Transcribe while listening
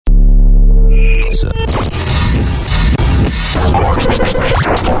Listen.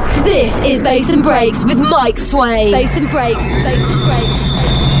 This is Bass and Breaks with Mike Sway. Bass and Breaks, Bass and Breaks,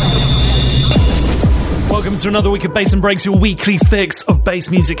 Bass and Breaks. Welcome to another week of Bass and Breaks, your weekly fix of bass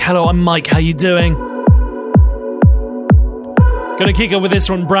music. Hello, I'm Mike. How you doing? Gonna kick off with this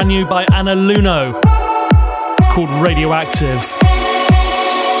one, brand new by Anna Luno. It's called Radioactive.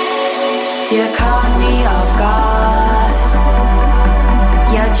 You caught me off guard.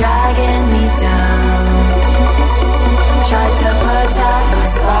 You're dragging me down. Tried to put out my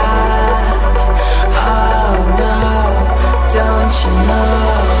spark. Oh no, don't you know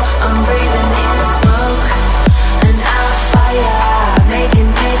I'm breathing in smoke and out fire, making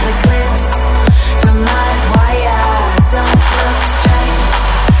paper clips from live wire. Don't look straight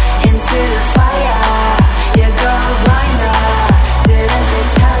into the fire. You go blinder, didn't they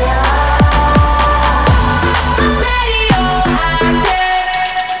tell ya? I'm radioactive.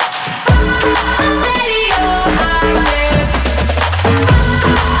 I'm radioactive.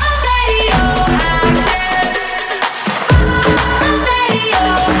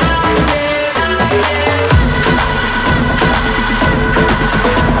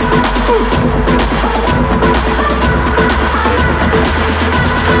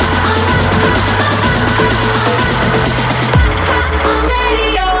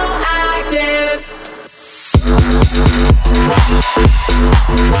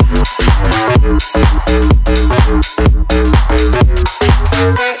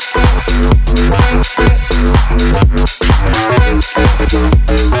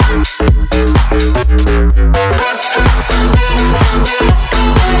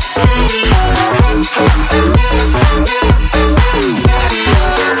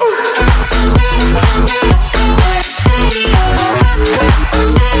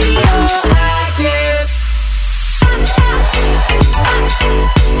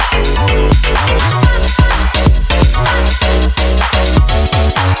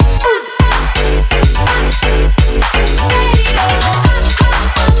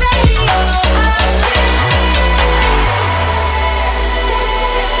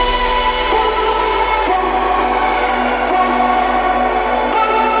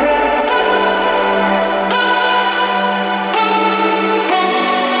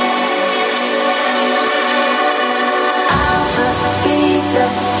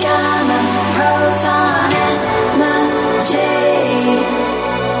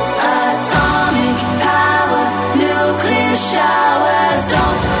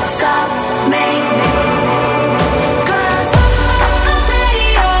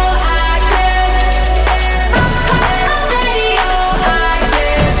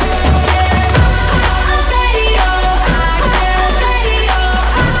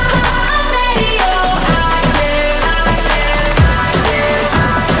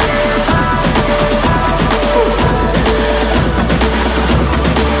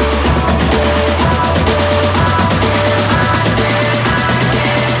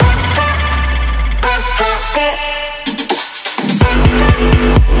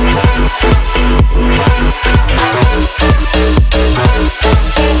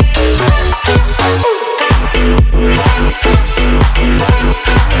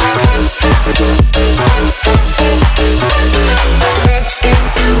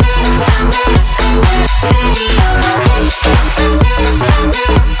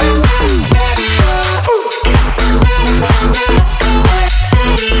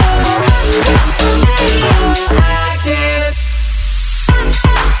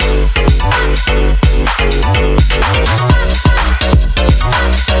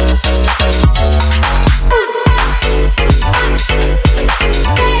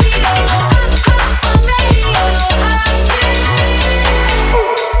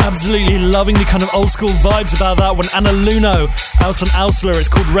 Loving the kind of old school vibes about that one. Anna Luno out on Elsler. It's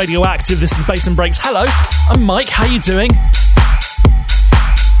called Radioactive. This is Bass and Breaks. Hello, I'm Mike. How you doing?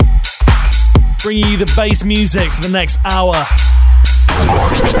 Bringing you the bass music for the next hour.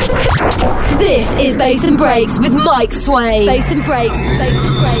 This is Bass and Breaks with Mike Sway. Bass and Breaks, Bass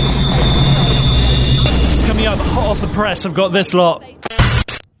and Breaks, Bass and Breaks. Coming up hot off the press, I've got this lot.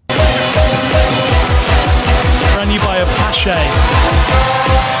 Brand new by Apache.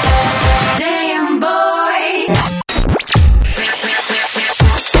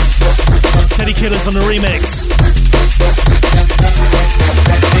 Teddy Killers on the remix.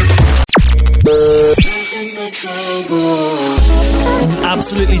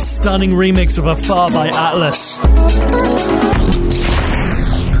 Absolutely stunning remix of Afar by Atlas.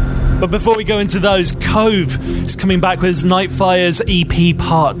 But before we go into those, Cove is coming back with his Nightfires EP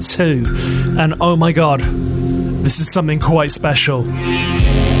Part 2. And oh my god, this is something quite special.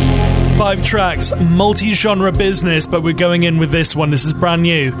 5 tracks, multi-genre business, but we're going in with this one. This is brand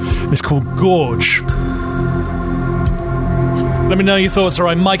new. It's called Gorge. Let me know your thoughts.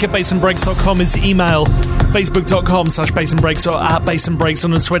 Alright, mike@bassandbreaks.com is the email. Facebook.com/bassandbreaks or @bassandbreaks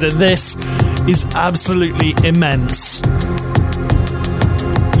on Twitter. This is absolutely immense.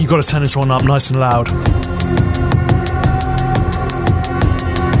 You got to turn this one up nice and loud.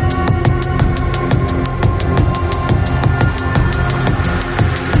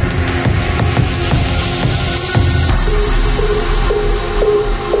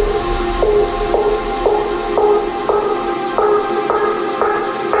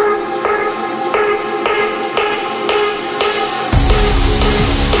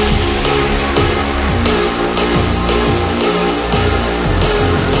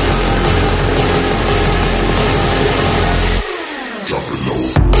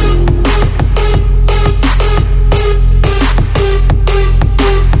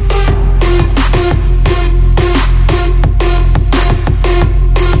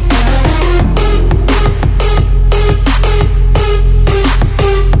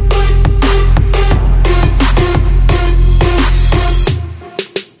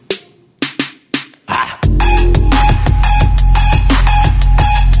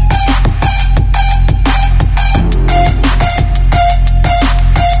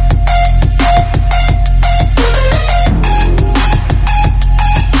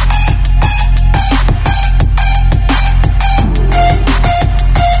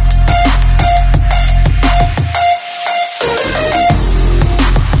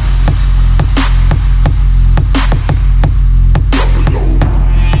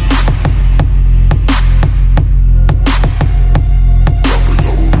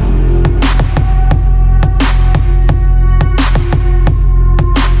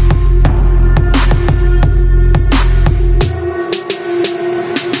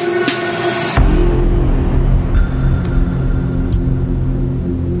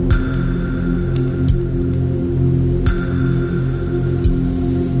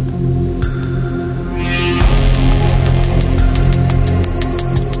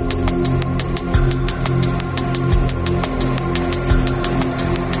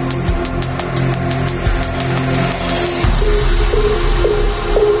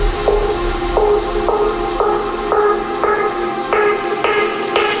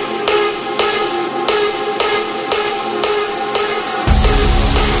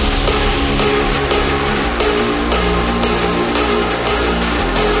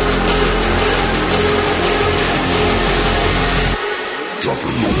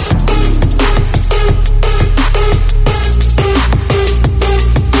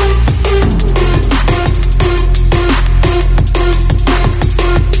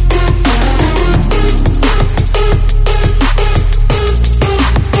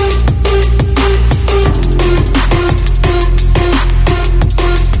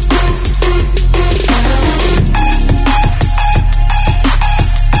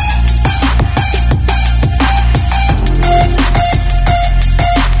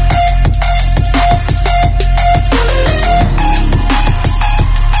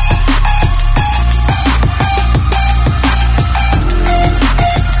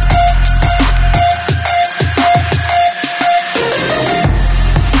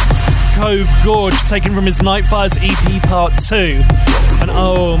 Gorge, taken from his Nightfires EP Part 2. And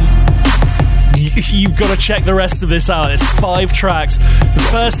you've got to check the rest of this out. It's 5 tracks. The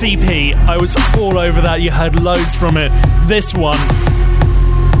first EP, I was all over that. You heard loads from it. This one,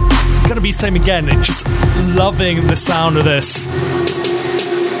 gonna be same again. Just loving the sound of this.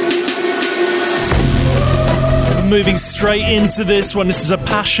 Moving straight into this one. This is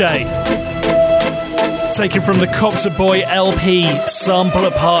Apache, taken from the Copter Boy LP,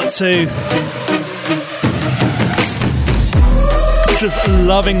 Sampler Part 2. Just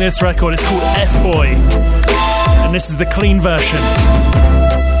loving this record. It's called F-Boy, and this is the clean version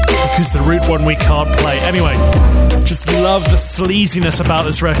because the root one we can't play. Anyway, just love the sleaziness about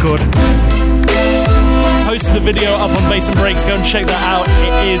this record. Posted the video up on Bass and Breaks. Go and check that out.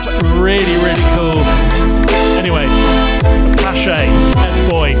 It is really, really cool. Anyway, Apache,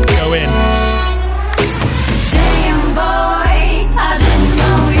 F-Boy, go in. Damn boy, I didn't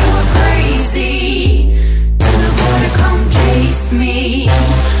know you were crazy. To the border, come chase me.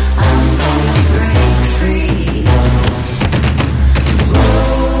 I'm gonna break free. Go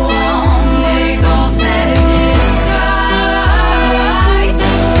on, take off that disguise.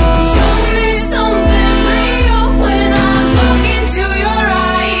 Show me something real when I look into your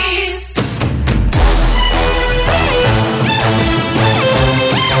eyes.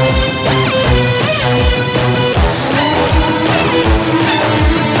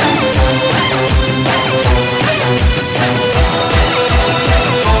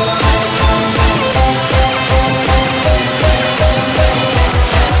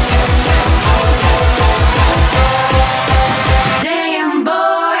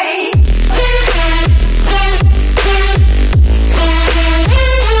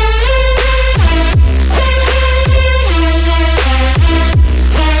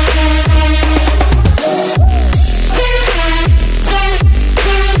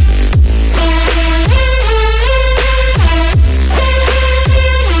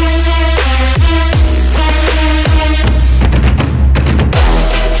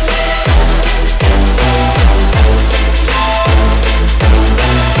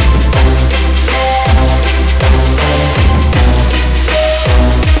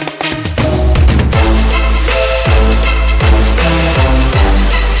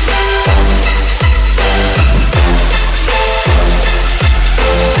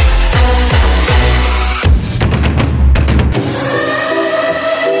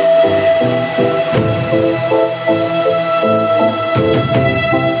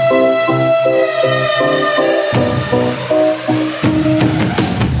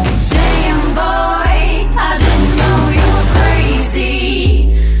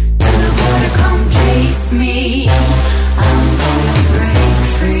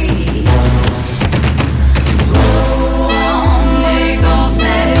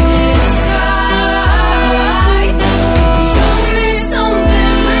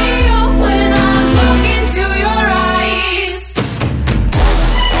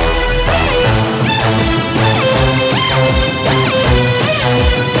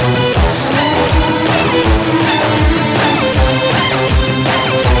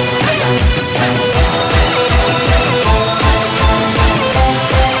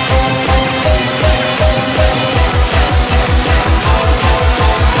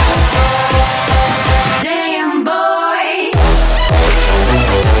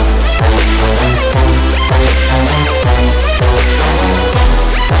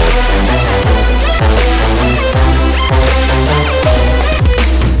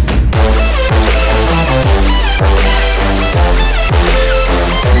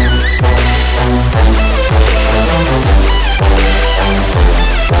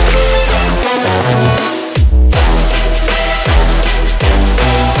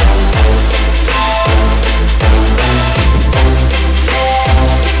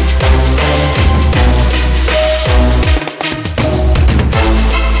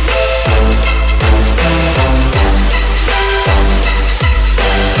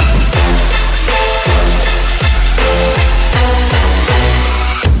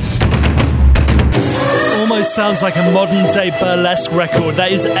 sounds like a modern-day burlesque record.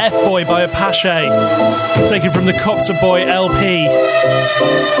 That is F-Boy by Apache, taken from the Copter Boy LP.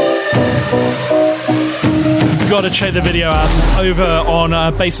 You've got to check the video out. It's over on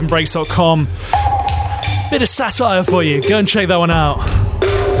bassandbreaks.com. Bit of satire for you. Go and check that one out.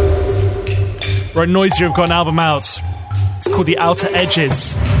 Right, Noisia have got an album out. It's called The Outer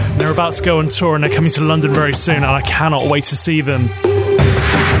Edges. And they're about to go on tour and they're coming to London very soon, and I cannot wait to see them.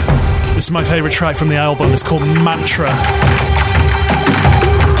 This is my favourite track from the album. It's called Mantra.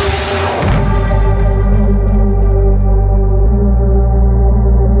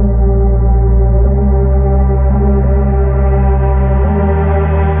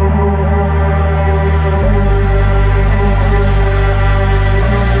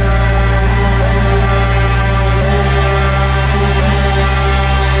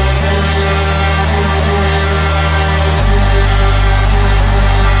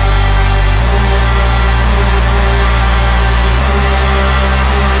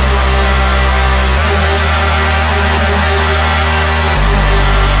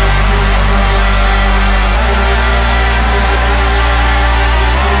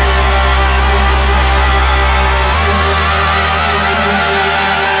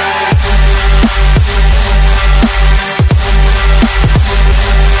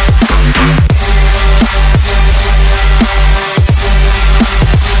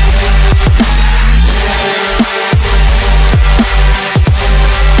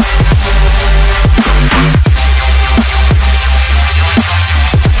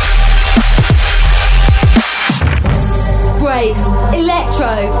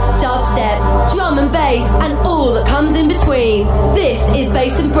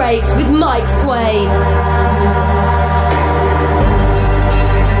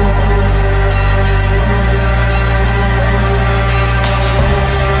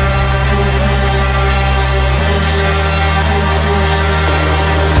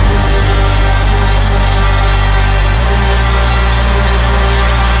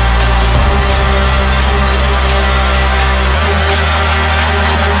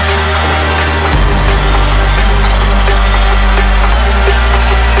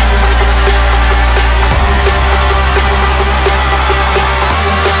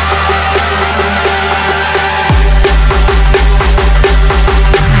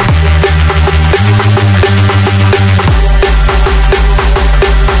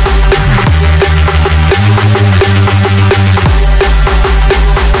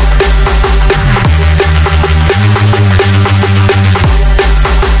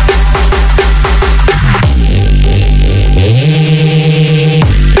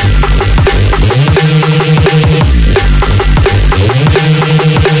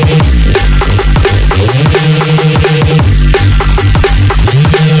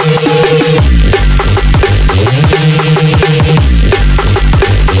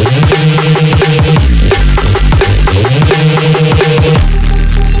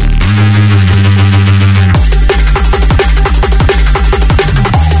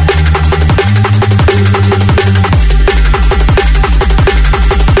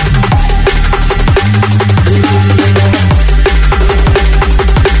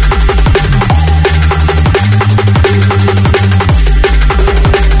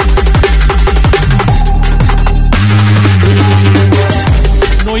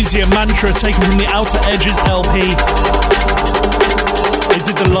 Taken from the Outer Edges LP. They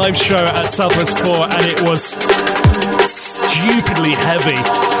did the live show at Southwest 4 and it was stupidly heavy.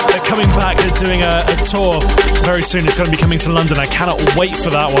 They're coming back, they're doing a tour very soon. It's going to be coming to London. I cannot wait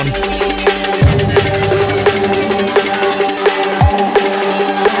for that one.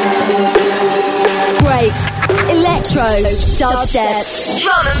 Breaks, electro, dubstep,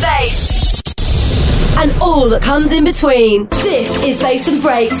 drum and bass, and all that comes in between. This is Bass and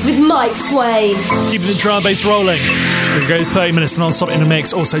Breaks with Mike Swain. Keeping the drum and bass rolling. We're going to go 30 minutes non-stop in the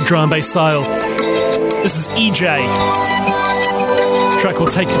mix, also drum and bass style. This is EJ. A track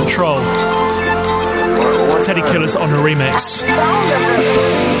called Take Control. Teddy Killer's on the remix. I'm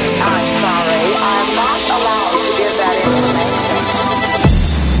sorry, I'm not allowed to give that information.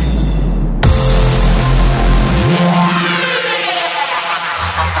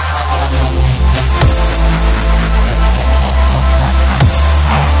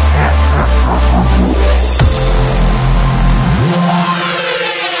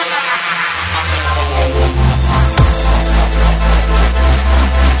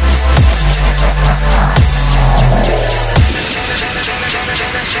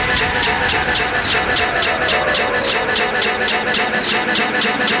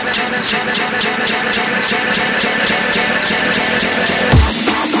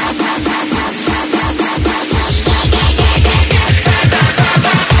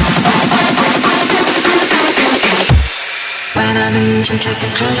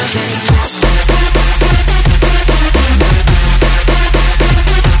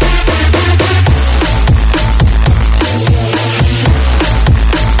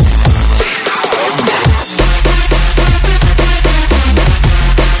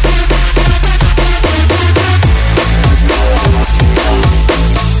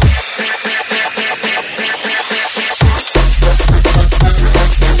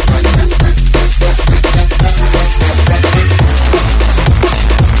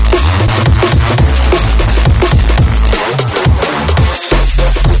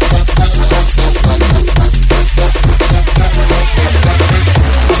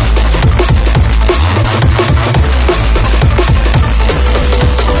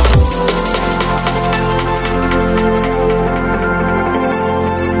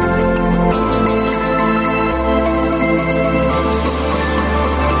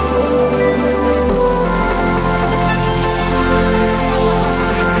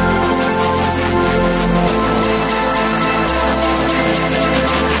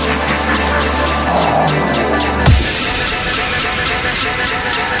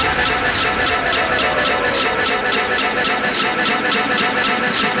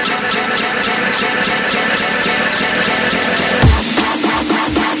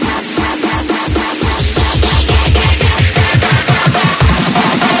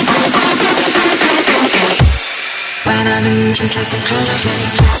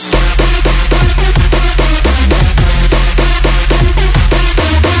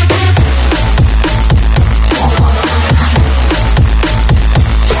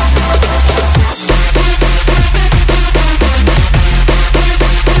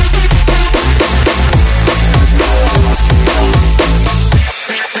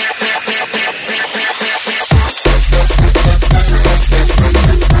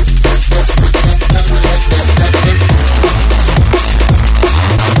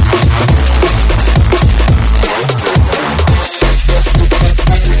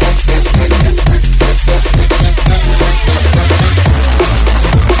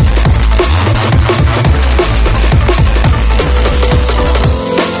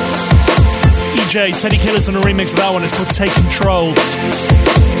 Teddy Killers on a remix of that one. It's called Take Control.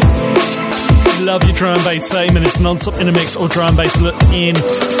 Love your drum and bass. 30 minutes non-stop in a mix or drum and bass in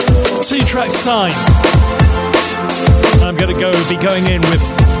 2 tracks time. I'm going to be going in with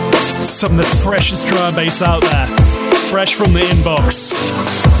some of the freshest drum and bass out there. Fresh from the inbox.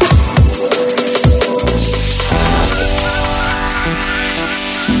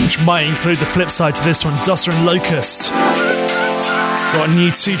 Which might include the flip side to this one, Duster and Locust. Got a new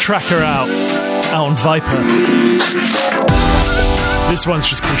 2-tracker out on Viper. This one's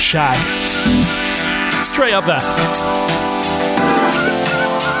just called Shag. Straight up there.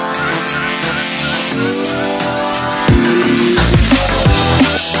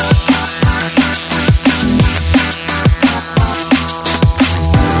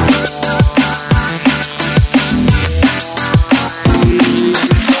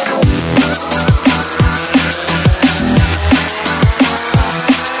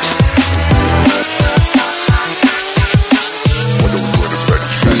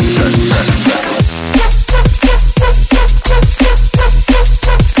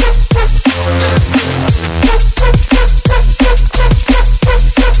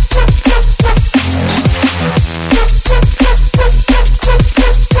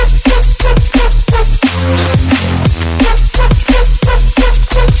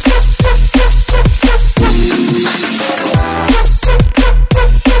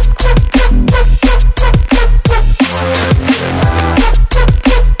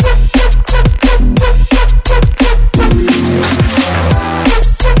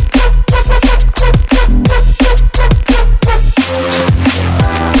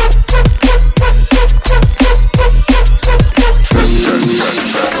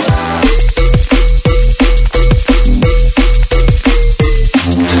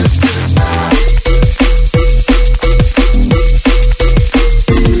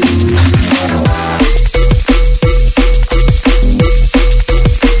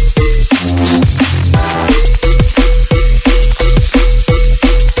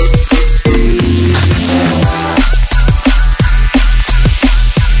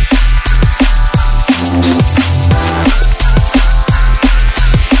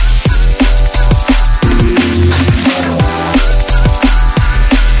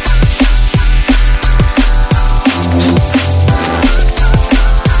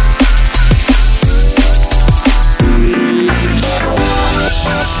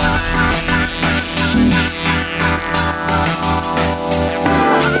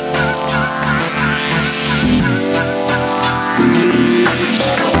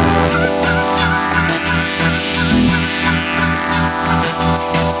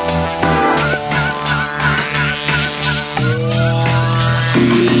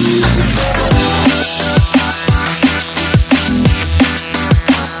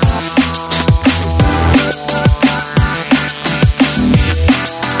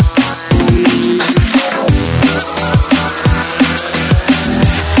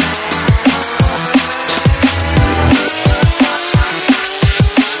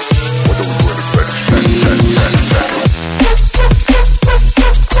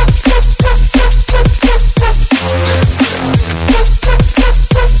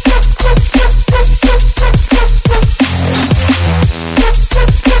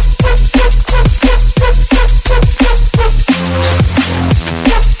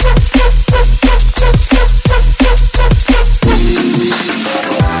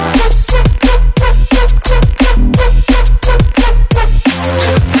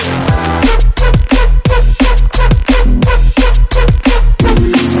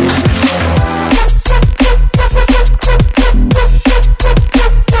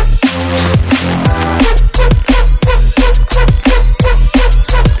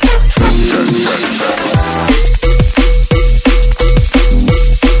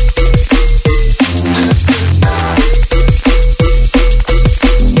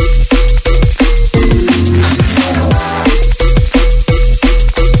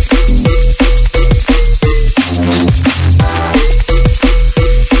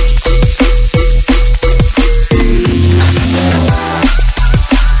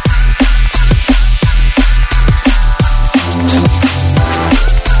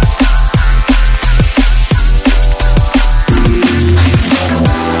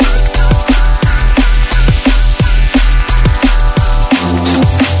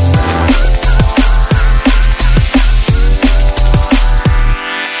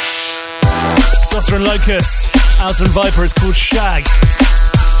 Dotter and Locust, Alton Viper, it's called Shag.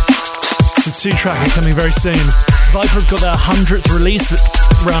 It's a 2-tracker coming very soon. Viper have got their 100th release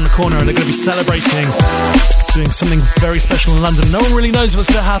around the corner and they're going to be celebrating, doing something very special in London. No one really knows what's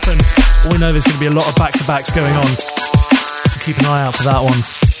going to happen. All we know there's going to be a lot of back-to-backs going on. So keep an eye out for that one.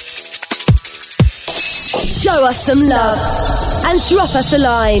 Show us some love and drop us a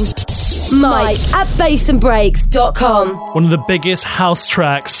line. Mike@bassandbreaks.com. One of the biggest house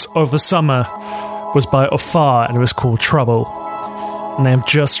tracks of the summer was by Ofar and it was called Trouble. And they have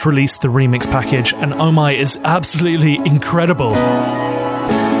just released the remix package and oh my, is absolutely incredible.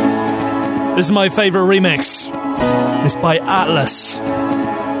 This is my favourite remix. It's by Atlas.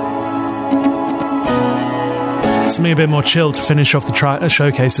 Something a bit more chill to finish off the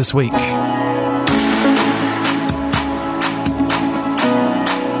showcase this week.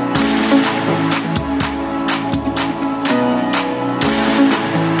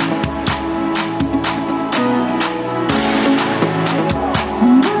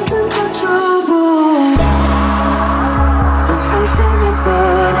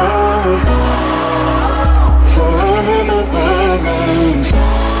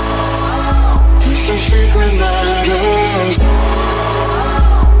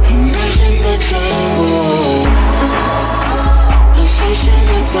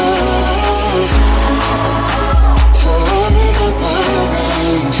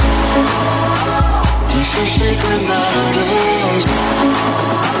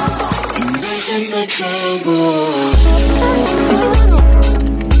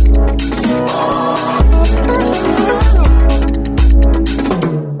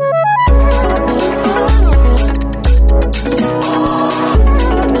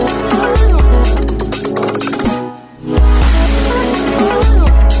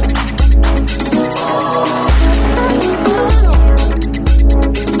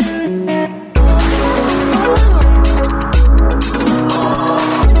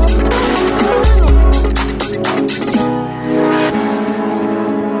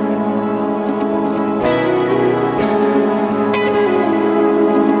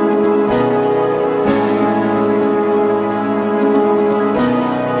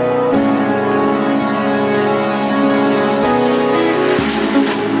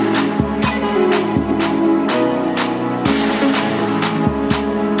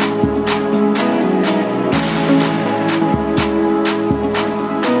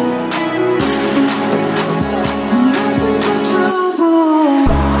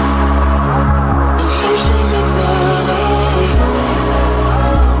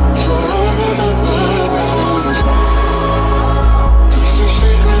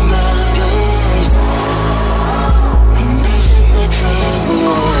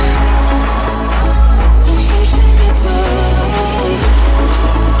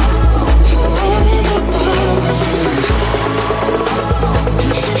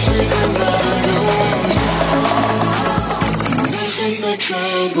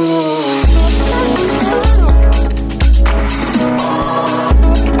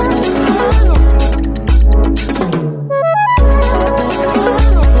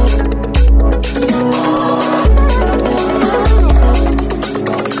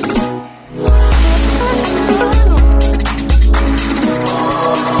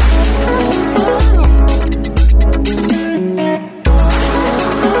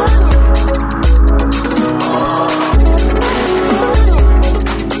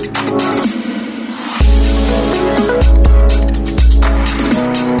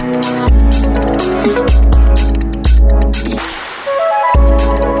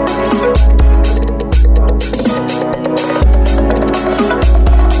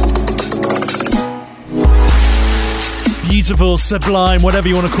 Beautiful, sublime, whatever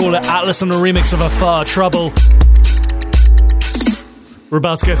you want to call it. Atlas on a remix of Afar, Trouble. We're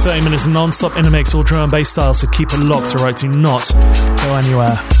about to go 30 minutes non-stop in a mix, all drum and bass style, so keep it locked, alright? Do not go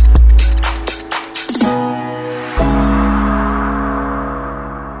anywhere.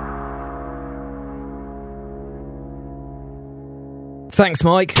 Thanks,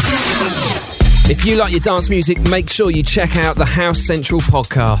 Mike. If you like your dance music, make sure you check out the House Central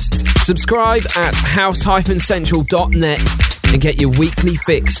podcast. Subscribe at house-central.net and get your weekly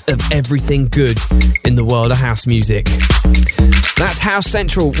fix of everything good in the world of house music. That's House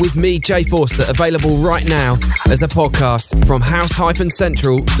Central with me, Jay Forster, available right now as a podcast from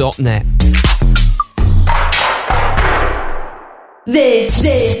house-central.net. This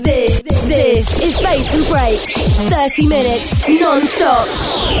is Bass and Breaks. 30 minutes non-stop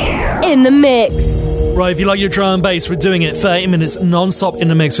in the mix. Right, if you like your drum and bass, we're doing it 30 minutes non-stop in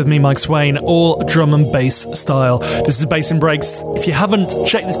the mix with me, Mike Swain, all drum and bass style. This is Bass and Breaks. If you haven't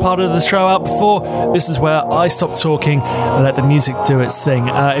checked this part of the show out before, this is where I stop talking and let the music do its thing.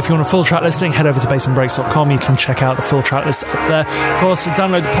 If you want a full track listing, head over to bassandbreaks.com. You can check out the full track list up there. Of course,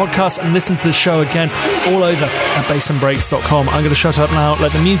 download the podcast and listen to the show again all over at bassandbreaks.com. I'm going to shut up now,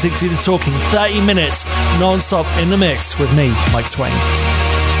 let the music do the talking. 30 minutes non-stop in the mix with me, Mike Swain.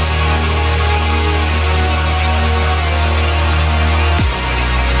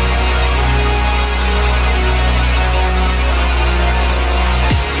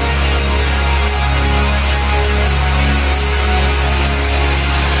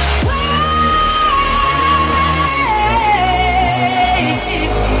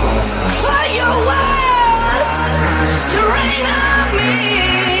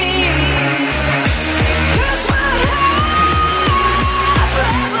 Cause my heart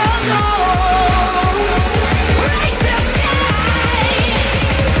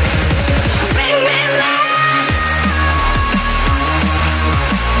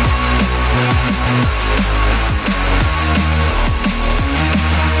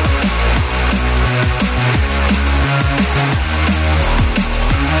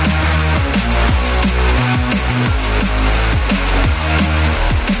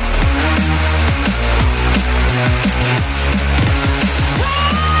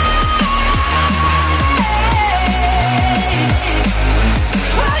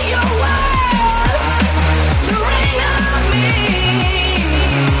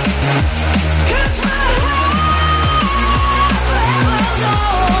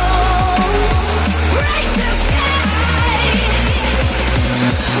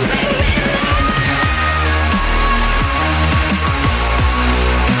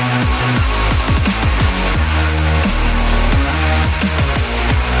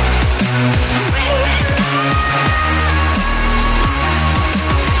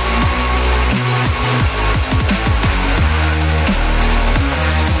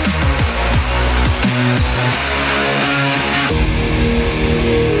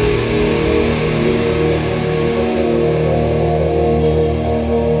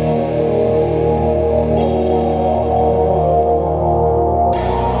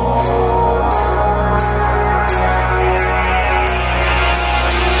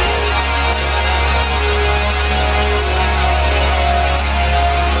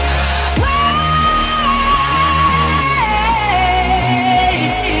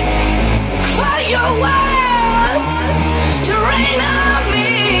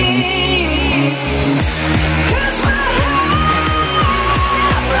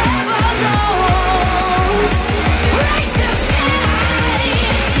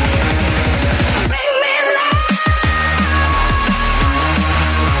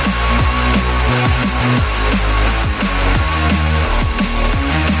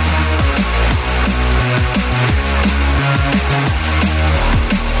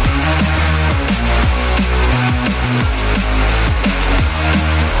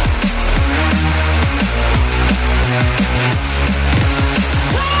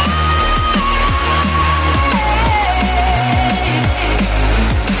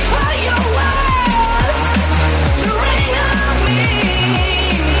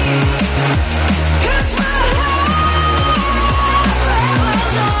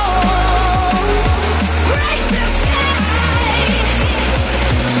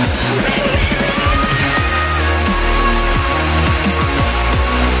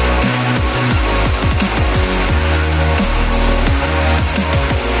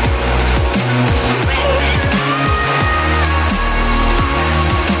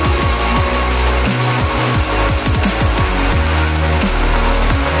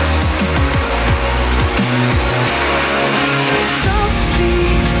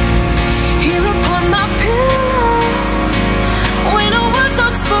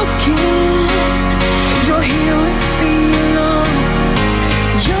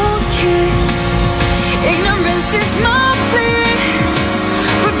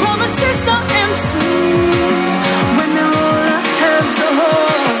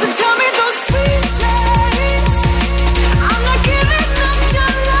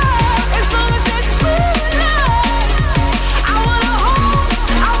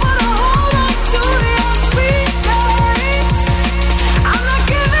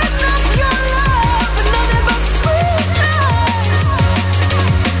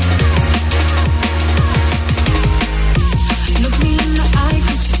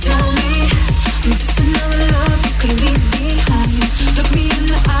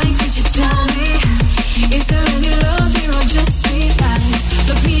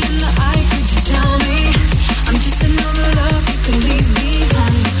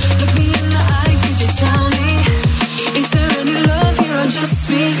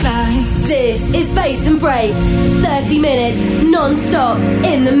streetlights. This is Bass and Breaks. 30 minutes non-stop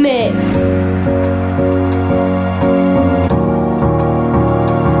in the mix.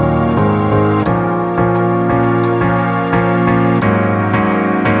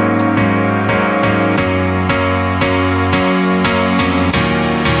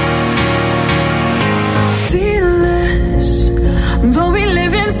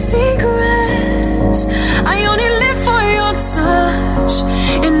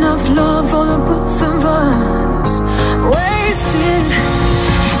 Enough love for the both of us. Wasted,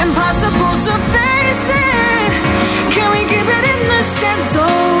 impossible to face it. Can we keep it in the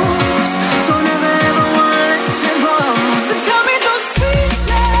shadows? Don't ever ever wanna let you go. So tell me those sweet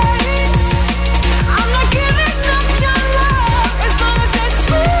lies. I'm not giving up your love as long as there's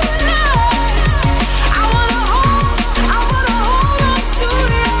sweet lies. I wanna hold on to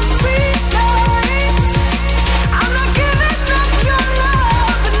your sweet lies. I'm not giving up your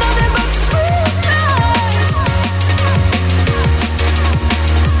love. Nothing but sweet lies.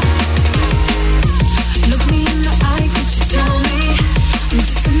 Look me in the eye, could you tell me I'm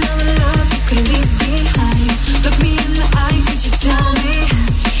just another love you could leave behind? Look me in the eye, could you tell me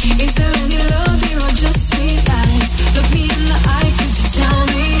is there any love here or just sweet lies? Look me in the eye, could you tell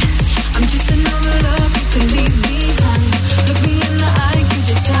me I'm just another love you could leave behind? Look me in the eye, could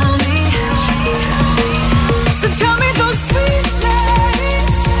you tell me? So tell me those sweet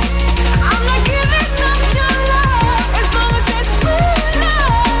lies. I'm not giving up your love as long as there's sweet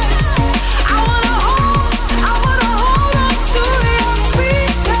lies. I wanna hold on to your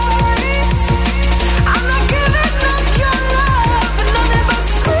sweet lies. I'm not giving up your love for nothing but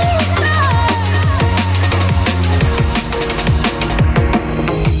sweet lies.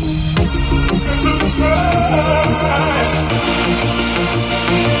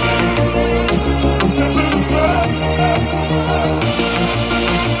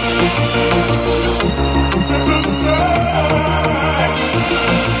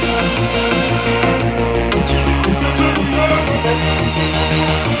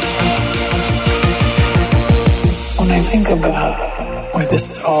 When I think about where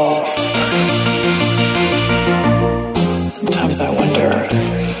this all started, sometimes I wonder what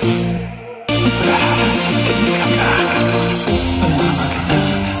would have happened if you didn't come back. But then I look at this,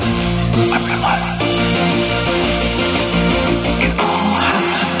 I realize it all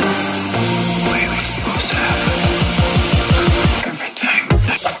happened the way it was supposed to happen. Everything.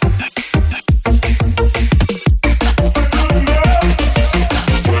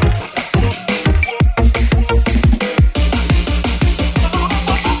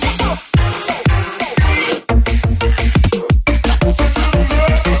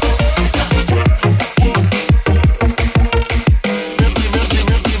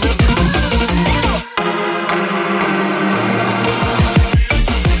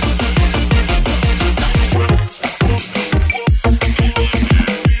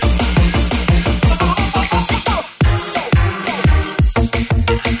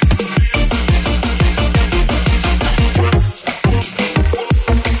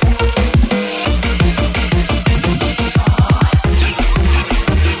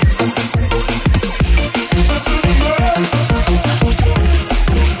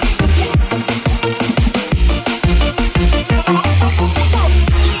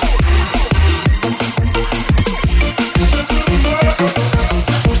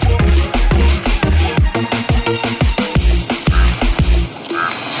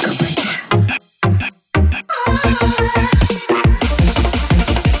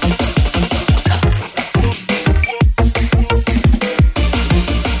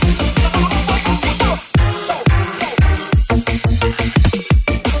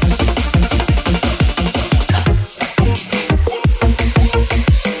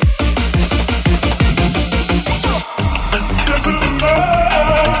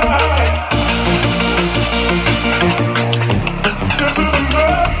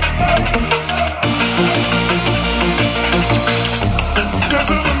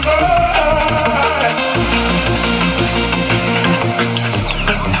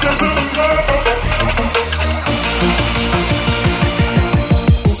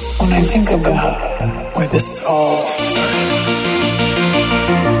 When I think about where this all started,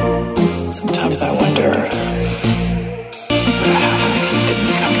 sometimes I wonder what would have happened if you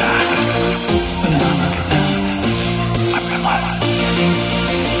didn't come back. But then I look at this, I realize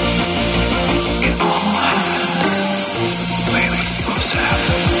it all happened the way it was supposed to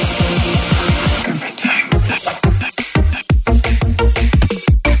happen. Everything.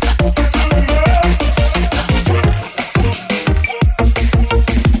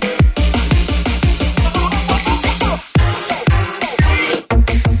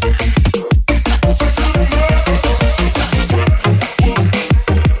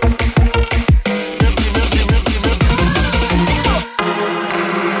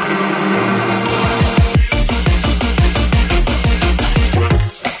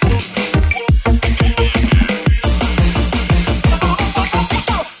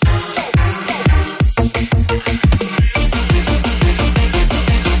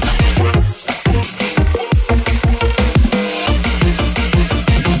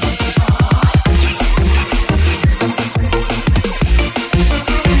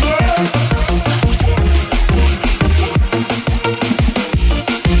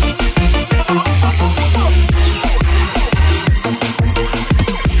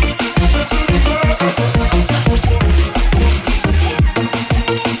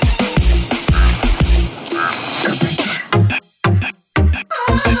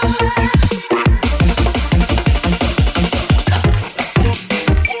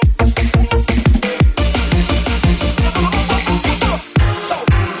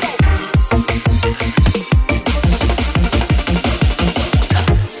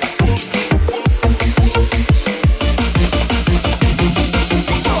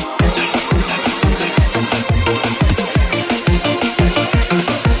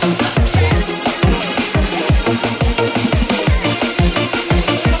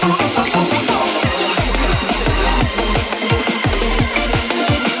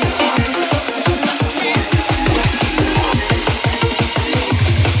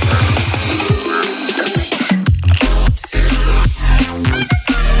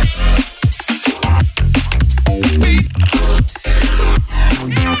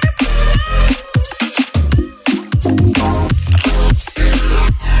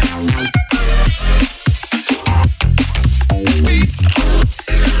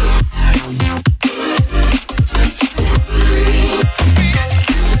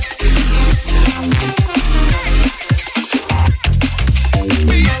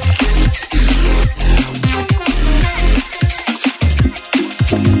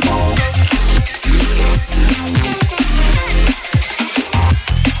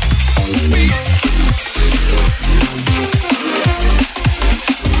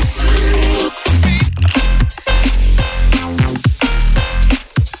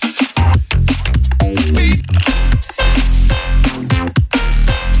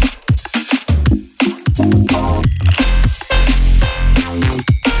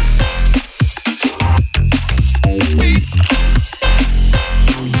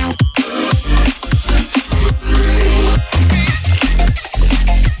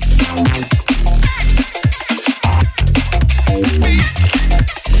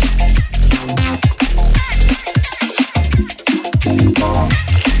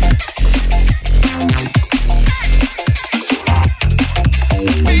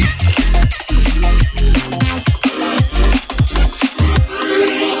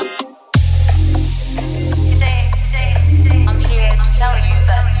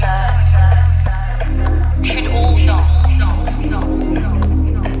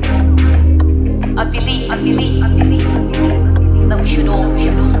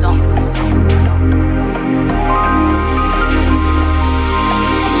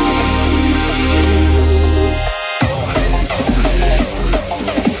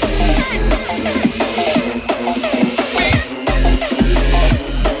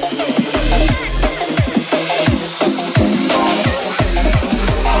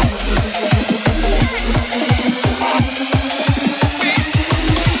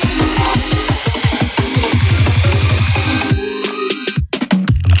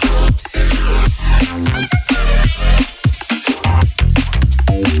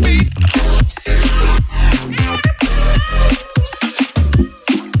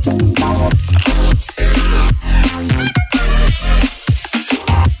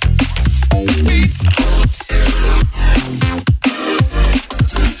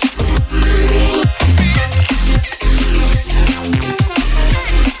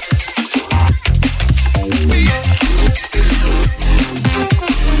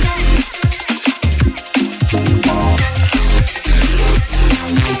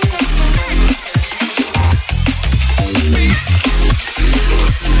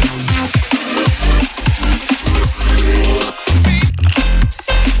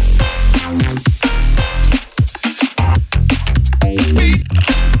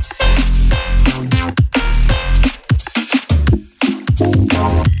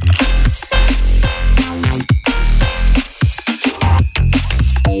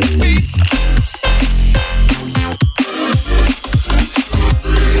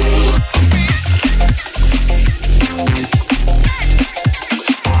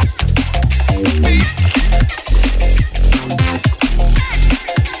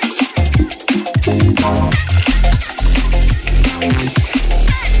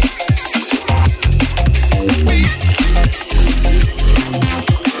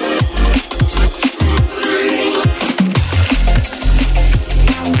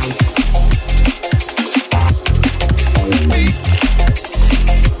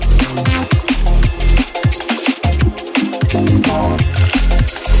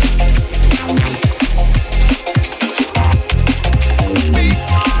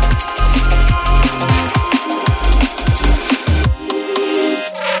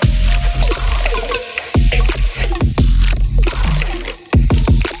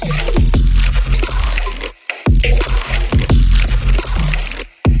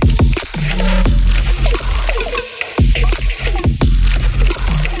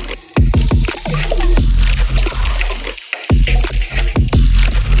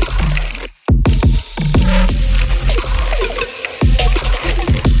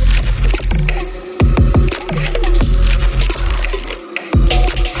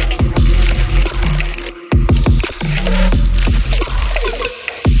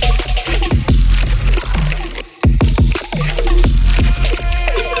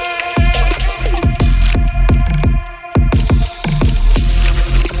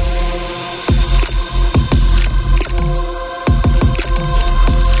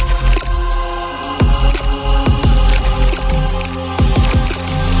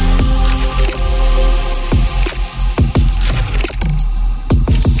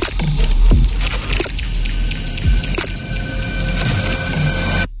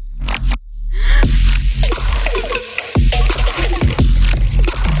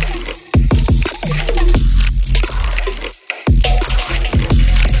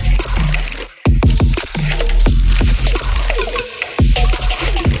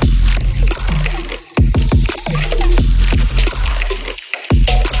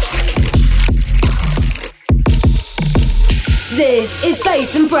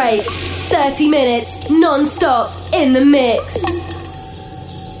 Breaks. 30 minutes non-stop in the mix.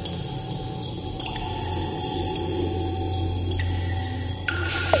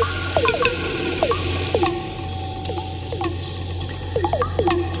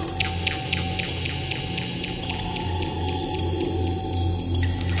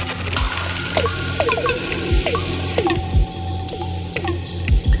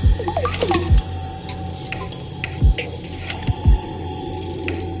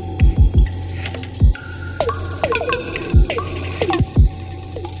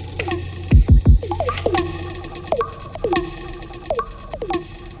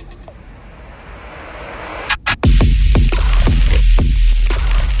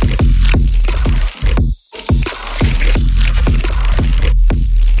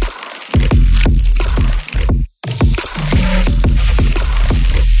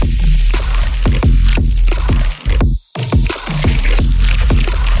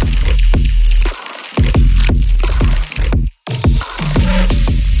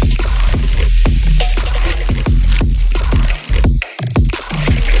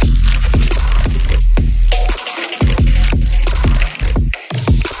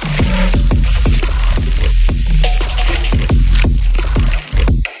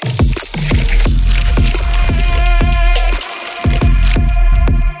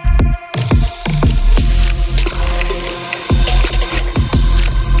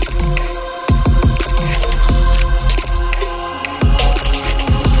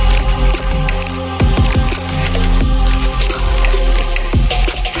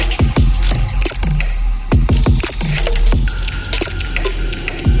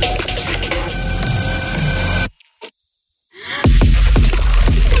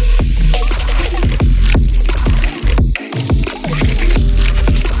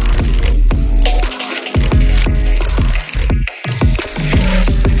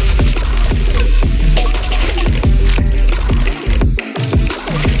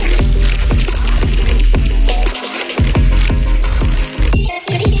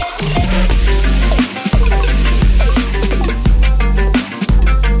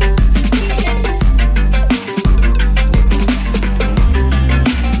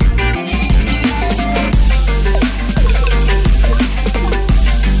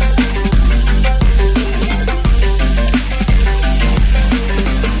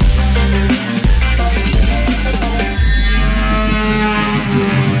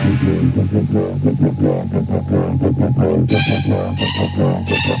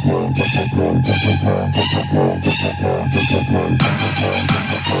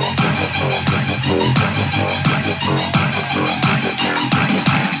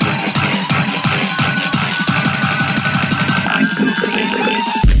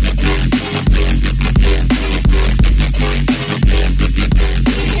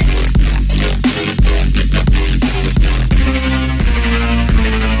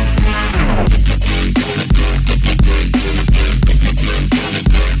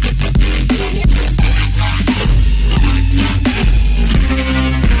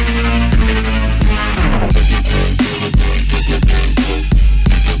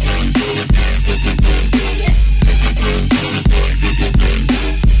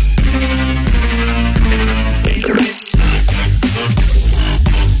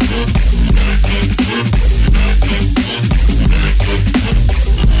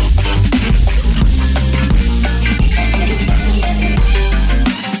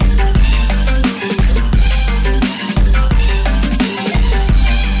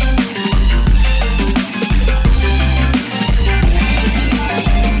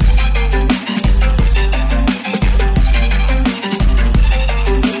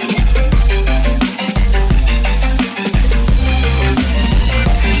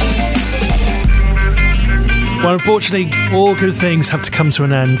 Well, unfortunately, all good things have to come to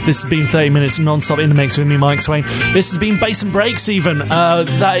an end. This has been 30 minutes non-stop in the mix with me, Mike Swain. This has been Bass and Breaks even.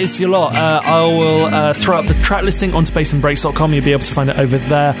 That is your lot. I will throw up the track listing onto bassandbreaks.com. You'll be able to find it over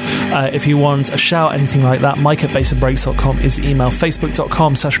there. If you want a shout, anything like that, Mike at bassandbreaks.com is the email.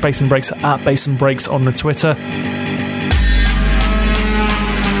 Facebook.com/bassandbreaks, at bassandbreaks on the Twitter.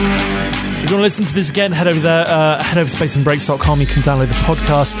 If you want to listen to this again, head over there, head over to bassandbreaks.com. You can download the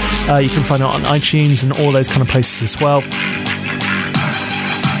podcast. You can find it on iTunes and all those kind of places as well.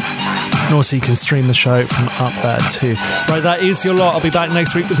 And also you can stream the show from up there too. Right, that is your lot. I'll be back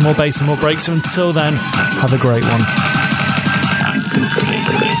next week with more bass and more breaks. So until then, have a great one.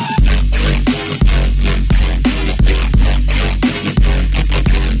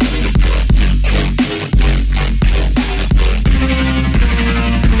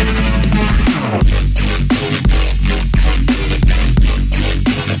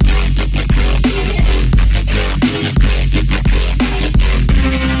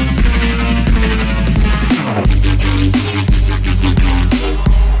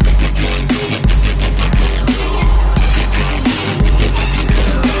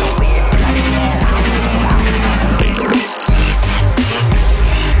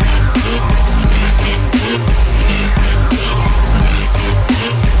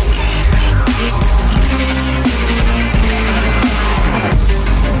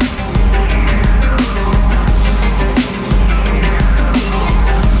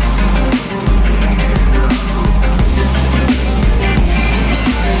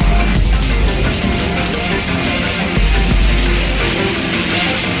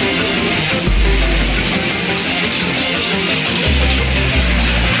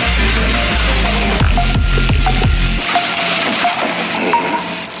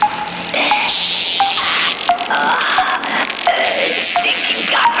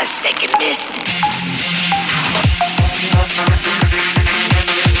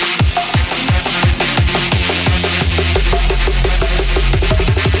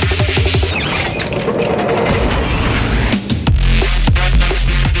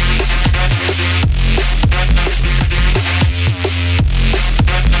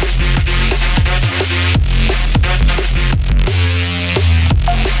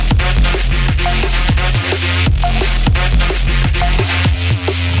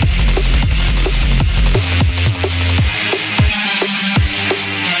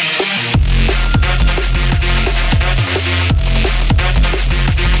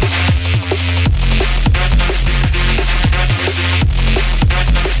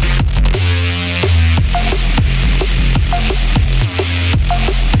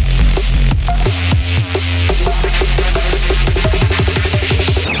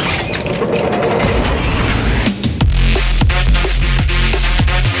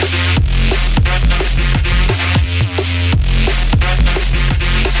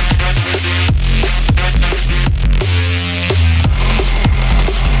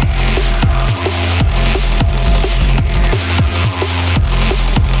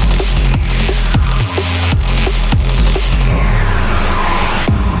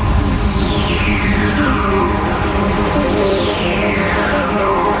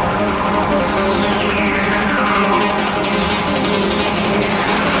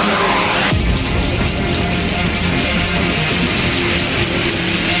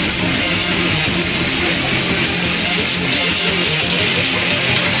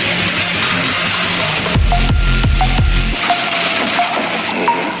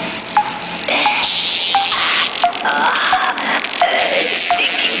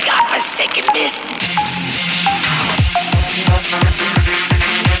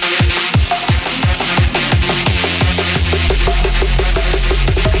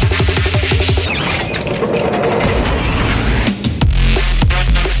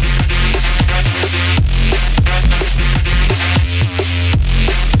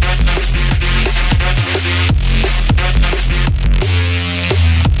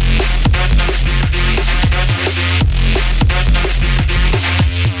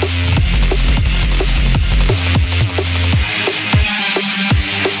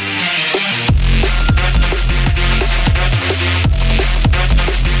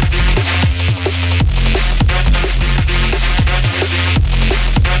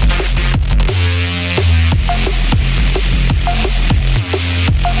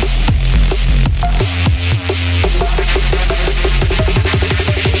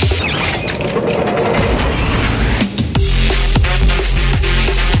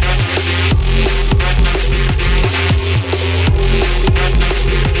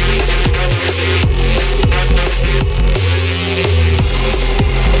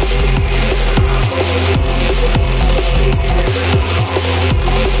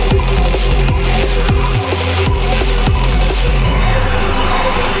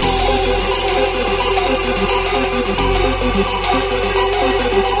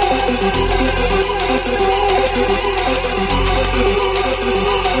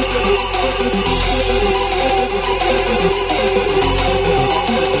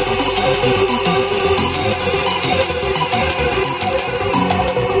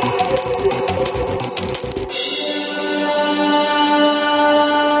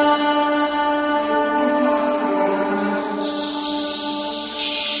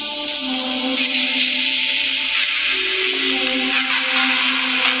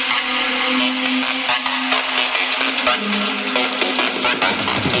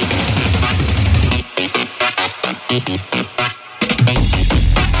 Thank